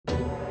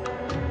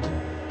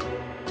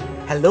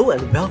Hello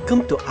and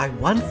welcome to I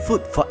Want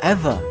Food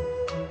Forever.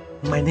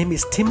 My name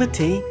is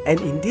Timothy, and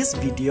in this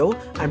video,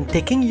 I'm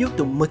taking you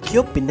to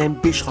Mercure Penang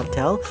Beach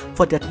Hotel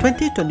for their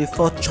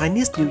 2024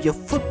 Chinese New Year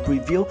food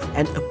preview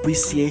and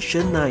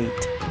appreciation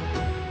night.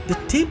 The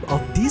theme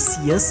of this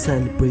year's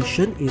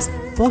celebration is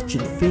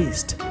Fortune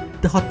Feast.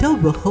 The hotel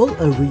will hold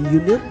a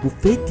reunion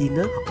buffet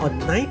dinner on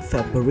 9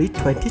 February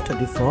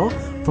 2024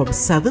 from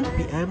 7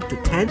 p.m. to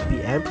 10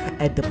 p.m.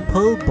 at the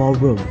Pearl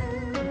Ballroom.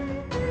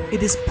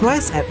 It is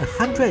priced at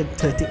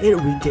 138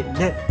 ringgit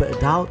net per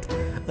adult,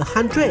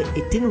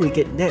 118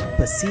 ringgit net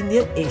per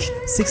senior aged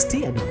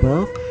 60 and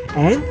above,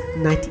 and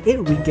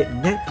 98 ringgit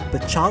net per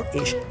child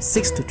aged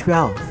 6 to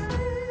 12.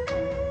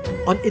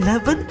 On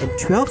 11 and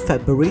 12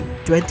 February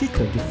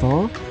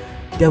 2024,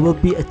 there will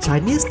be a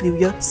Chinese New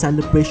Year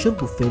celebration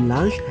buffet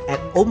lunch at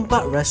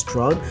Ombak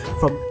Restaurant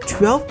from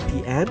 12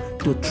 p.m.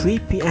 to 3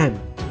 p.m.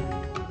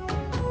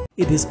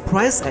 It is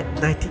priced at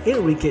 98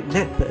 ringgit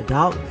net per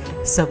adult,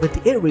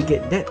 78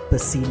 ringgit net per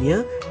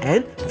senior,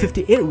 and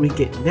 58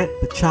 ringgit net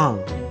per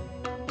child.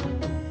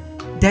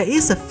 There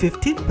is a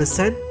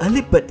 15%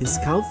 early bird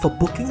discount for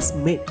bookings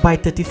made by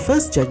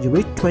 31st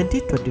January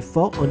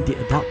 2024 on the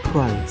adult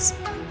price.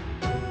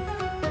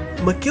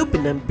 Mercure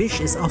Penang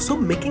Beach is also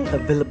making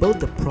available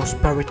the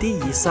Prosperity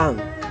Yisang.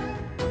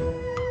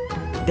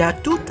 There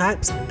are two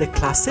types, the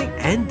classic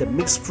and the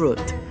mixed fruit.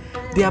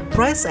 They are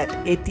priced at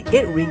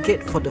 88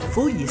 ringgit for the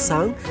full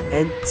Yisang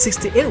and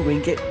 68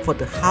 ringgit for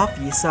the half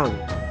Yisang.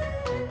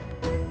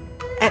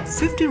 At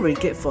 50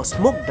 ringgit for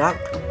smoked duck,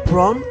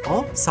 prawn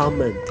or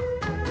salmon.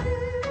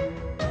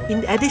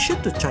 In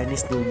addition to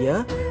Chinese New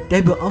Year,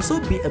 there will also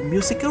be a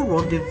musical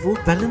rendezvous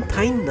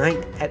Valentine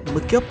night at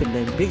Mercure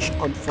Penang Beach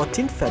on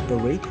 14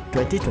 February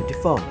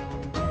 2024.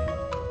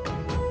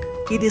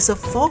 It is a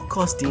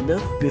 4-course dinner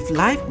with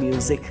live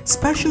music,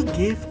 special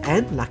gift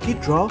and lucky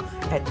draw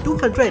at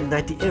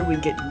 298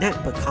 ringgit net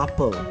per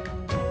couple.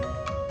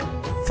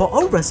 For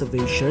all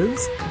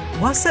reservations,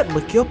 WhatsApp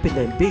Mercure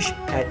Penang Beach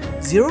at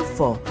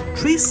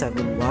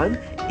 04371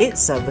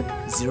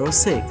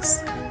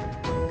 8706.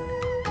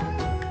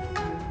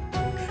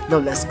 Now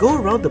let's go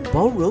around the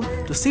ballroom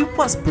to see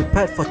what's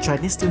prepared for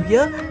Chinese New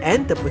Year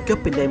and the Mercure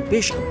Penang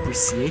Beach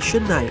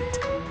Appreciation Night.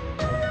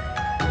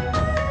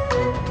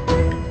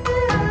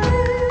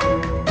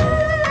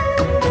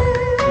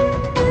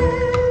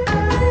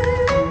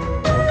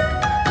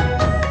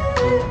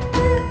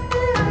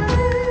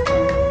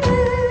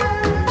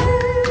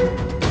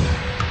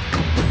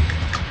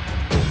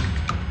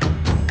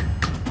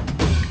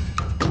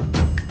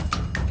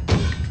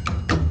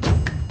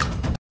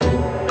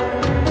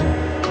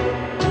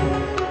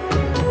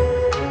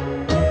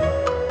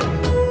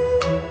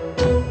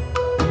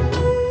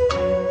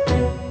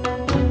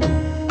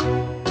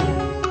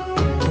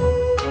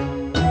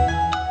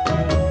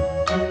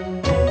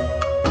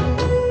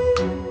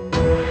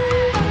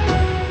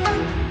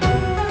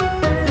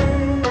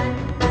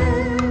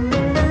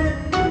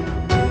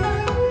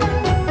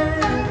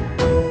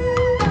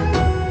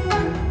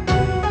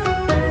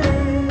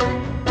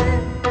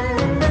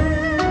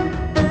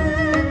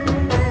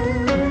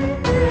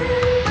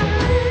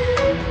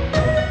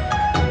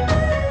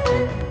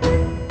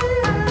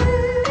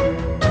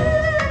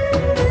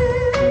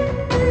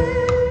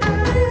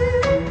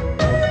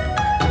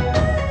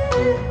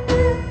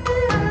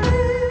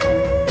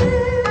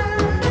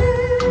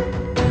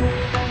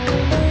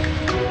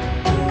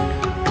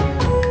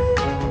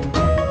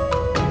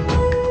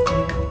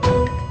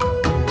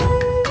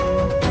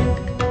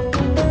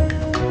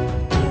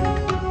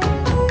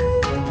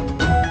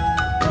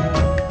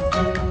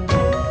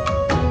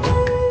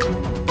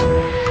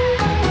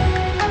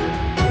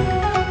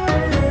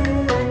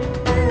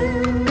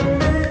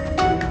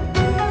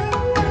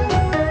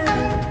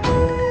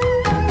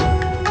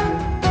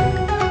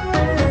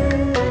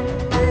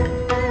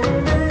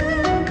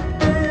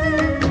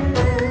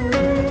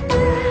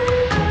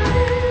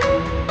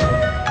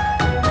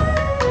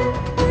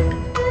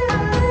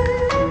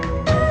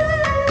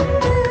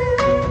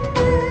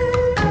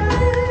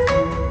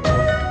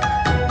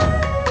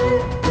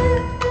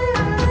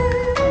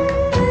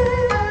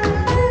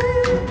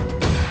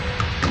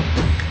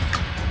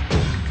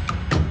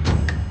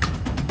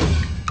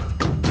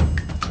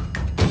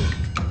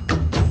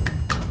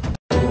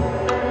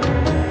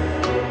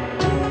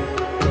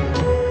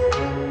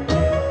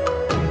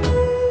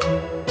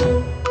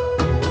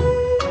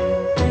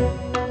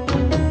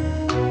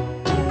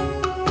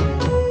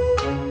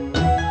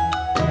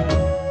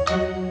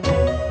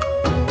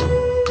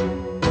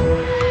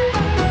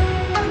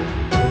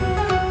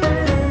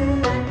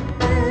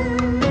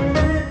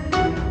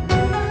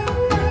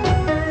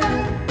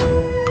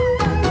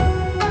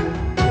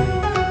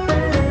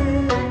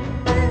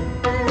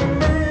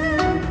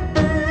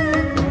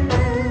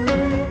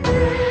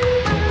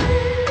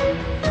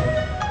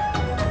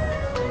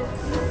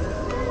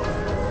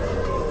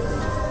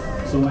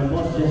 So my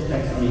boss just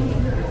texted me,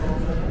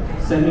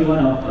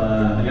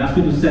 he asked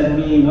me to send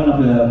me one of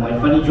my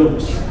funny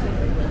jokes.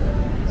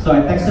 So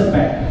I texted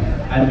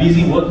back, I'm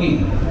busy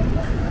working.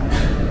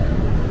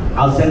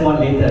 I'll send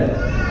one later.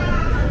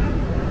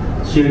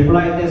 She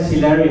replied, "That's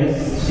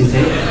hilarious," she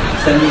said.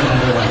 "Send me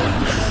another one."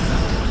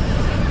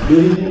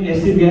 Good evening,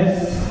 esteemed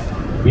guests.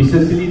 We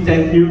sincerely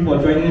thank you for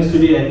joining us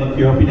today at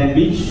Mercure Penang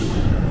Beach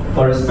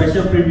for a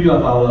special preview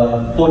of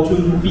our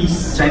Fortune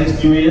Feast Chinese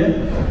New Year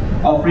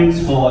offerings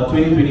for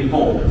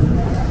 2024.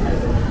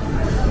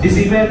 This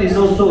event is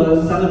also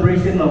a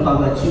celebration of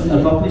our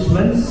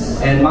accomplishments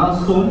and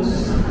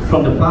milestones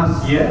from the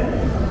past year,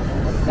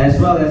 as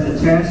well as a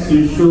chance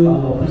to show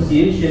our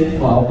appreciation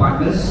for our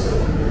partners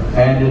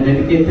and the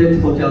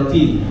dedicated hotel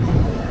team.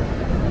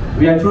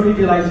 We are truly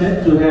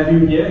delighted to have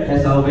you here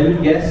as our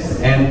valued guests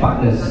and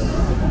partners.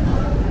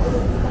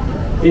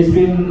 It's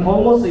been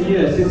almost a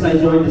year since I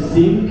joined this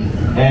team,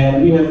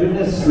 and we have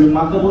witnessed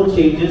remarkable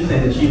changes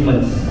and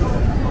achievements.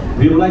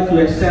 We would like to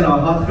extend our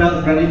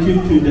heartfelt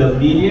gratitude to the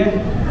media,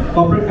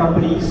 corporate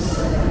companies,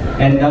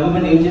 and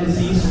government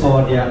agencies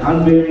for their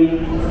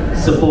unwavering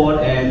support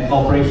and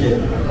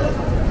cooperation.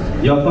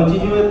 Your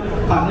continued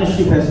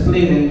partnership has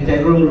played an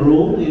integral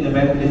role in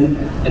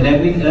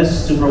enabling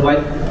us to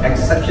provide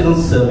exceptional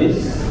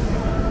service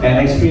and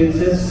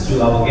experiences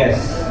to our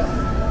guests.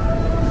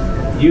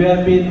 You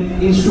have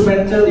been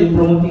instrumental in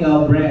promoting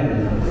our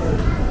brand,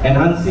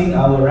 enhancing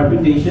our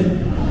reputation,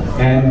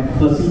 and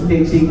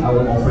facilitating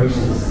our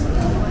operations.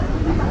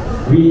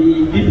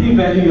 We deeply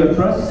value your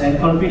trust and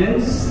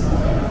confidence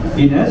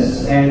in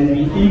us, and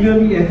we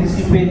eagerly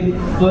anticipate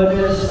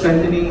further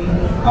strengthening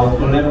our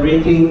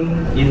collaborating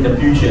in the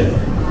future.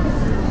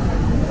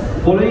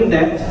 Following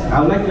that, I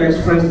would like to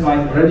express my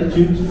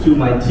gratitude to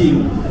my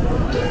team.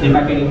 If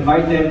I can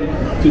invite them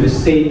to the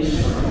stage,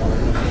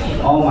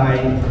 all my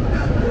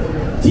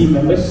team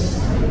members,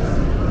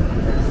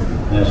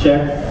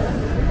 Chef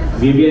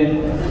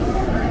Vivian,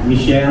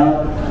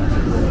 Michelle,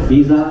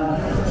 Lisa,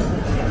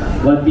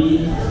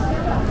 Wadbi,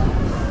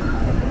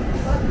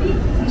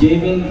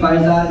 Jamin,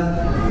 Faizan,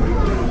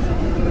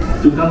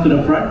 to come to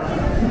the front.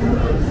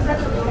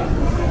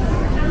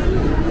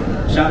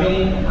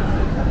 Shamini,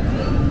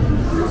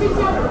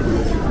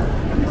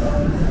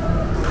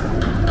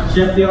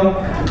 Chef Leong,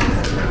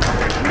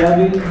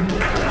 Kelvin.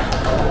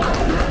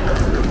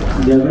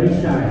 They are very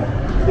shy.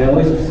 They are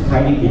always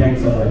hiding behind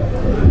somewhere.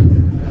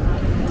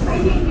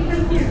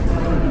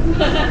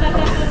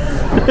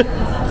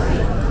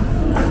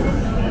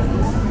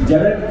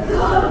 Jared,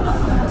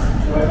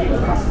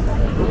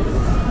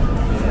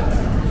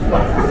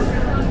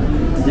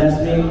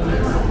 Jasmine,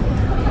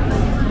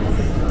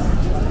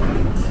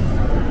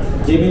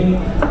 Jimmy,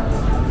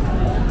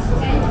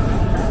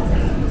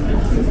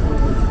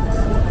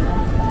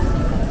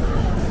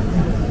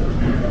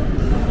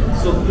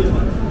 so good.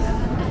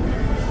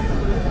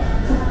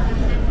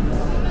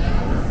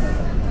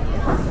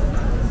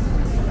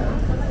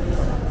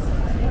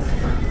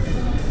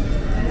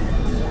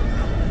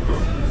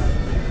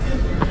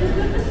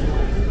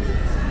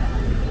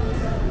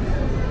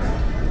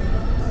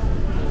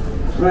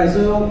 Right,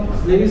 so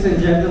ladies and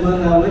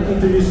gentlemen, I would like to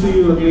introduce to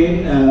you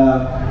again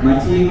my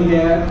team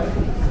here.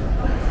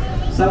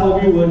 Some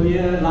of you were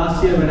here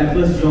last year when I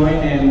first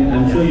joined, and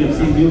I'm sure you have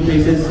seen new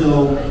faces.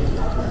 So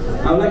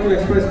I would like to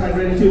express my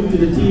gratitude to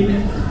the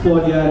team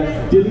for their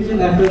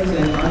diligent efforts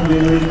and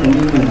unwavering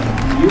commitment.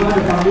 You are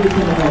the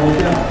foundation of our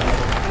hotel,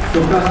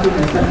 showcasing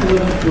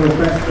exceptional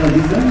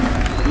professionalism,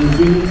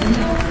 ingenuity,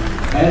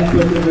 and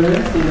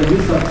perseverance in the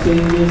midst of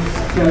changes,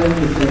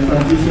 challenges, and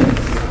transitions.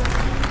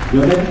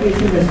 Your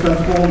dedication has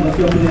transformed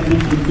Mercure Penang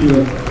Beach into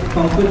a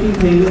comforting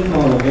haven for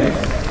our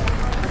guests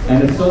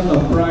and a source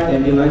of pride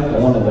and delight for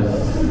all of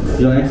us.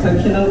 Your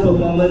exceptional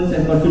performance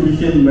and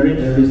contribution merit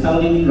a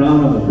resounding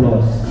round of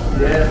applause.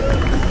 Yes.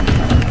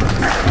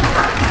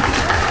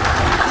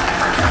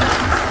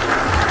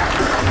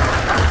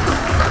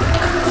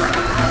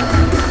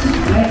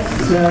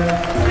 Next,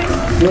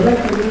 we'd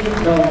like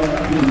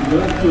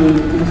to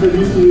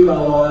introduce to you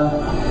our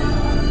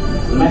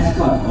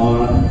mascot,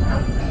 or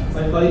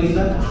what do you call it,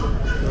 Lisa?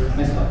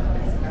 Mascot.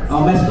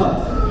 Our mascot.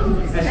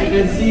 As you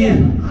can see,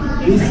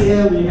 this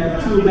year we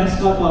have two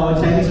mascots for our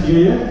Chinese New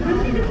Year.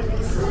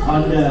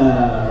 On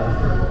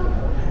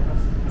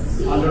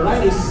the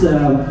right is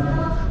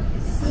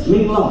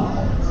Ming Long,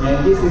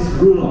 and this is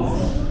Bru Long.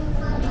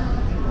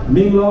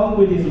 Ming Long,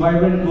 with his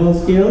vibrant gold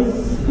scales,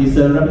 is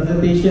a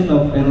representation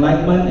of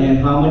enlightenment and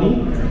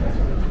harmony,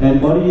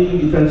 embodying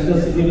the traditional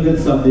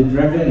significance of the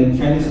dragon in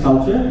Chinese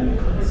culture,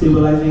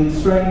 symbolizing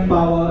strength,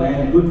 power,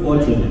 and good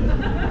fortune.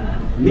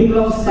 Ming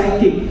Long's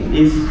sidekick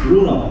is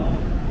Bru Long,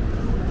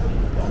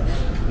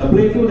 a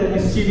playful and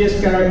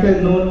mischievous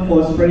character known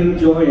for spreading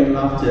joy and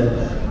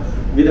laughter.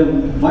 With a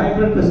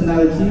vibrant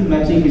personality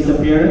matching his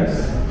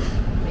appearance,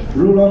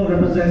 Bru Long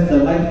represents the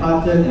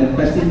light-hearted and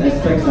festive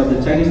aspects of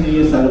the Chinese New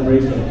Year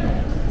celebration.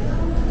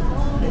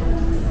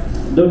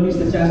 Don't miss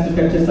the chance to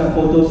capture some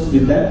photos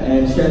with them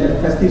and share the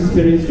festive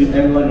spirits with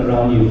everyone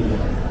around you.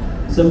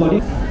 So for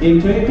this, in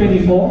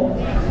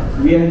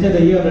 2024, we enter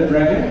the Year of the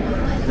Dragon,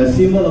 a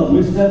symbol of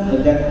wisdom,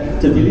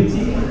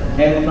 adaptability,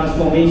 and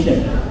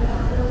transformation.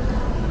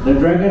 The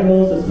dragon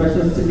holds a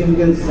special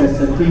significance as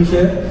a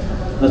creature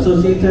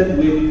associated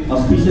with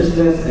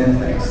auspiciousness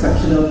and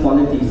exceptional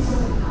qualities.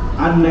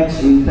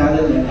 unmatched in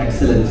talent and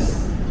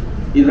excellence.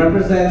 It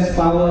represents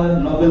power,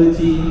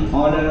 nobility,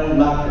 honor,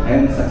 luck,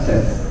 and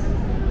success.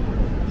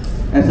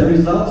 As a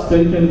result,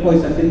 2024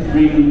 is set to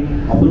bring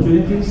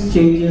opportunities,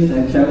 changes,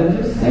 and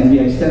challenges, and we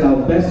extend our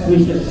best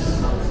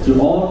wishes to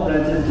all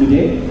present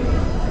today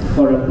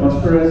for a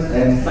prosperous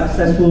and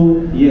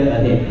successful year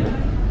ahead.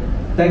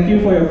 Thank you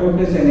for your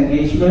focus and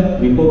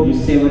engagement. We hope you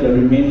savor the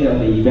remainder of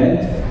the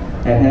event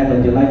and have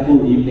a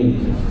delightful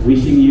evening.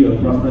 Wishing you a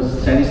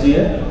prosperous Chinese New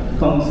Year.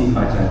 Kong Si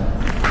Fa Chan.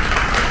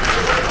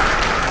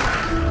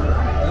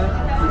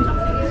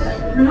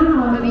 拿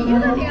好你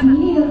们的吉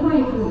利的筷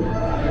子，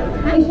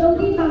还有兄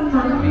弟帮忙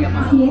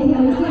协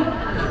调一下。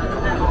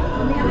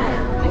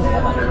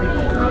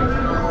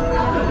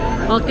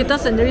Oh, kita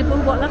sendiri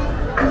pun buat lah.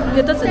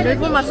 Kita sendiri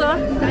pun masak lah.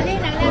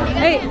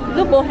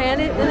 Lu bohong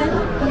ni.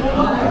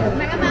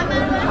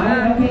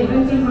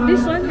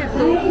 This one have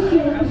to.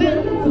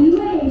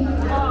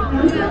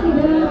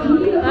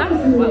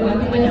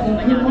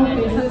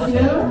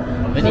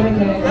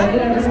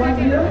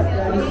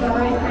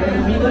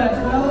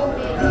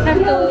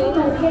 Have to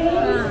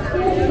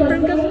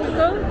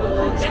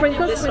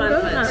sprinkle.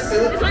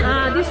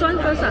 This one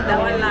first. That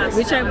one last.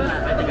 Whichever.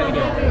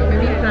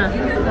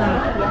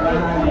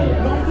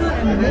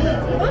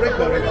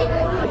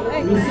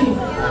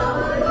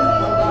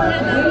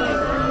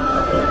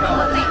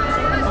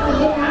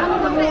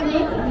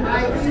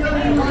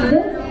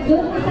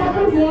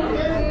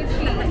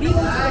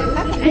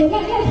 And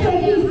let's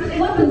practice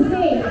what to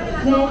say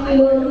when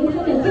you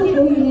listen to two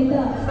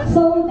related.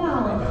 Sold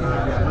out.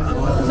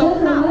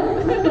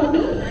 Just for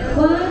me.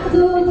 1,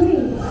 2, 3.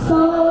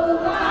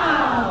 Sold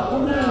out.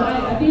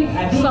 Okay,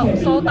 I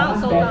think Sold out.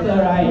 Better,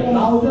 right?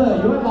 Louder.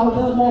 You want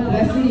louder, more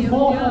blessings,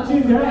 more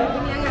fortune, right?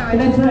 And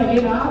let's try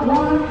again.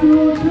 1,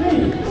 2,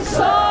 3.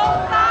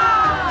 Sold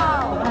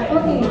out. Right.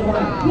 Okay,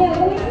 we are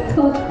going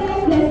for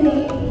 10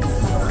 blessings.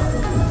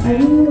 Are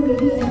you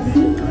ready, MC?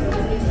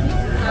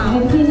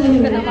 MC, are you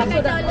ready?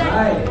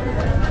 Right.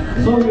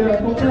 So we are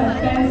total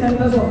 10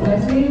 sentences of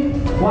blessing.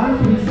 Once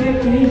we say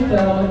finish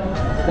the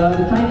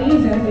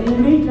Chinese and the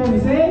English, then we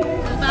say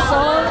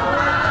Sold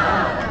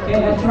out. Okay,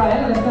 let's try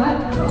it. Let's start.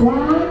 1,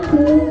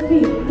 2,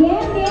 3. 年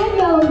年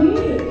有余。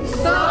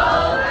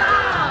 Sold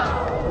out.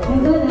 每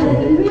个人的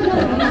English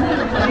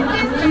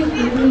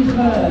English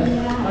first.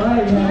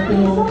 Alright, we have to.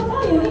 So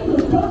far you need to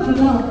talk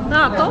enough.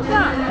 Go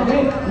far.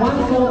 Okay, one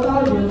sold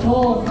out, you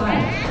told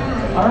time.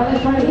 Alright,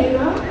 let's try again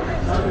now.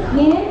 年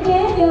年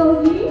有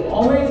余。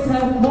 Always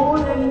have more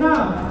than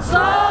enough.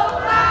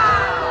 Sold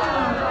out.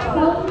 鸿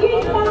运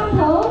当头。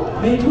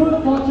 May good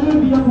fortune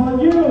be upon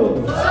you.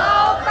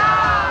 Sold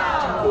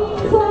out. 金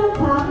川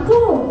常驻。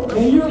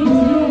 May you be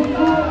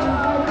useful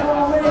and go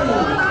away.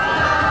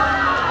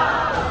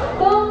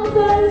 风生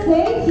水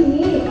起。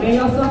 May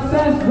your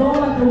success grow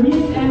like the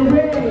wind and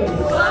waves.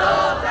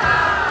 Sold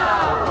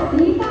out. 吉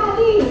大利。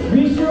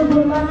 Wish you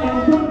good luck and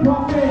good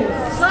profits.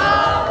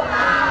 Sold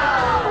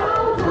out. 招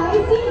财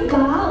进宝。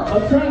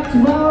 Attract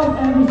wealth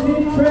and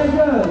receive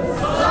treasures.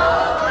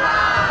 Sold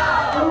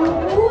out. 五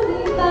福临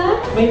门。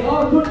 May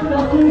all good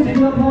fortunes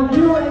be upon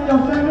you and your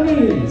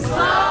family.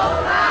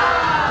 Sold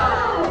out.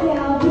 大小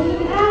平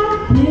安。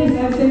 Peace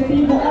and safety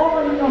for all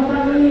in your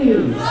family.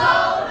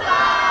 Sold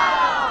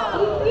out. 金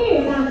玉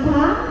满堂。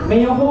 May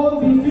your home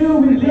be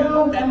filled with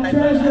wealth and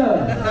treasure.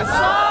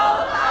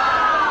 Sold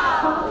out.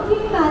 黄金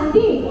满地。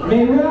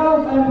 May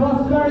wealth and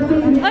prosperity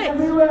be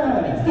everywhere.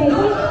 给力！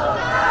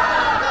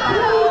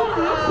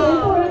全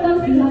部人都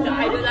喜欢他。财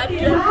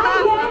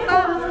源广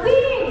进。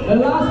 The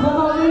last but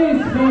not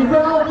least, may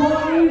wealth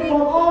pour in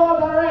from all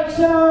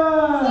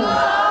directions.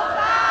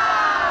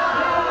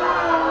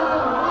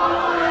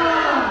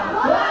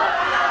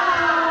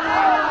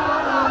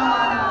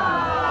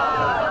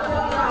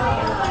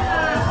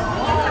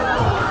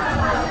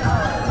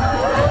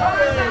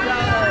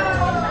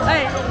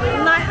 Hey,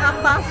 night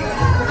up, up.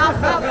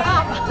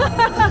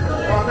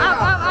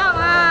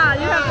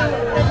 You have to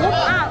move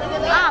up.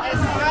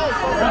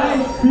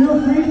 Right, feel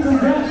free to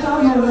grab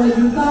some of the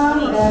guitar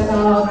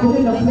and put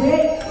in the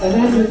plate, and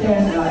then you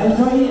can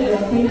enjoy it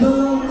at your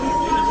table.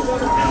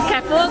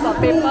 Careful, got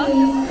paper.